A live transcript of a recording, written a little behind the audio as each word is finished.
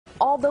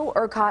Although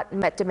ERCOT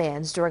met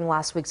demands during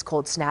last week's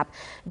cold snap,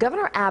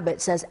 Governor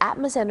Abbott says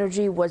Atmos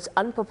Energy was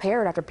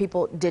unprepared after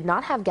people did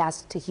not have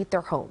gas to heat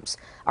their homes.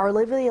 Our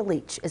Olivia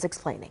Leach is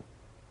explaining.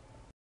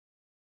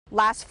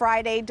 Last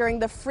Friday, during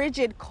the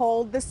frigid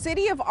cold, the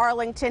city of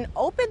Arlington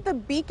opened the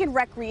Beacon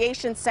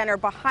Recreation Center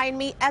behind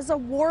me as a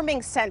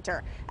warming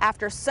center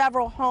after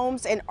several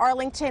homes in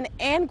Arlington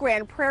and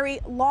Grand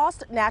Prairie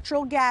lost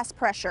natural gas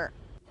pressure.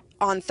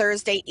 On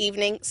Thursday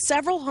evening,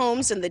 several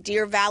homes in the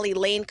Deer Valley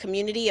Lane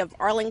community of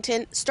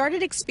Arlington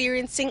started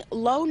experiencing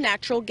low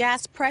natural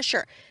gas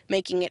pressure,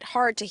 making it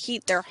hard to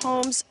heat their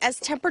homes as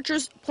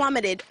temperatures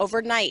plummeted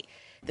overnight.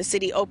 The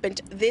city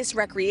opened this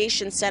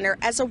recreation center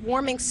as a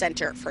warming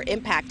center for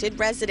impacted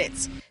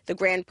residents. The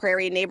Grand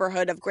Prairie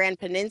neighborhood of Grand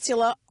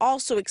Peninsula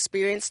also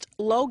experienced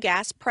low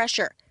gas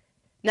pressure.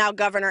 Now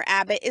Governor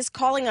Abbott is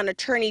calling on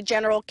Attorney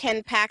General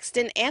Ken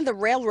Paxton and the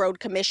Railroad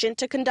Commission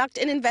to conduct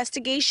an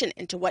investigation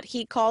into what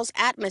he calls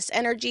Atmos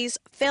Energy's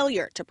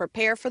failure to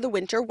prepare for the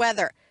winter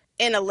weather.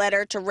 In a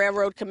letter to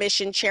Railroad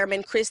Commission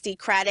Chairman Christy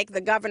Craddock,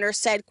 the governor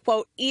said,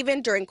 quote,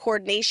 even during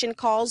coordination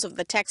calls of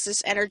the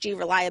Texas Energy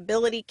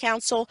Reliability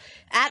Council,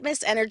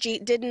 Atmos Energy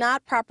did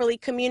not properly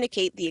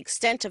communicate the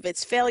extent of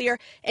its failure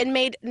and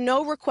made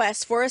no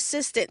requests for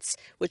assistance,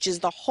 which is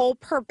the whole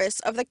purpose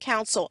of the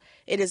council.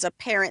 It is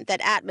apparent that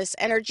Atmos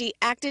Energy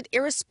acted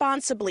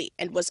irresponsibly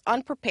and was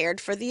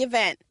unprepared for the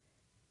event.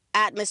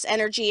 Atmos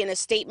Energy, in a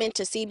statement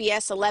to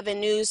CBS 11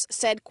 News,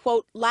 said,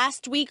 quote,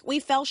 last week we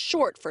fell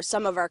short for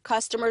some of our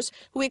customers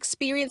who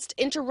experienced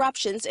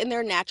interruptions in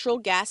their natural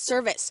gas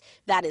service.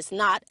 That is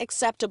not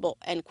acceptable,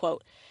 end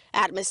quote.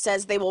 Atmos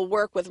says they will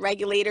work with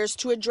regulators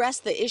to address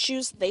the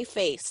issues they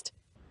faced.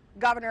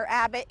 Governor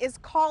Abbott is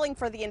calling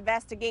for the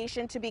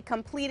investigation to be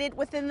completed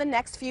within the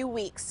next few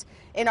weeks.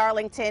 In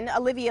Arlington,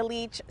 Olivia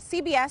Leach,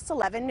 CBS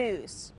 11 News.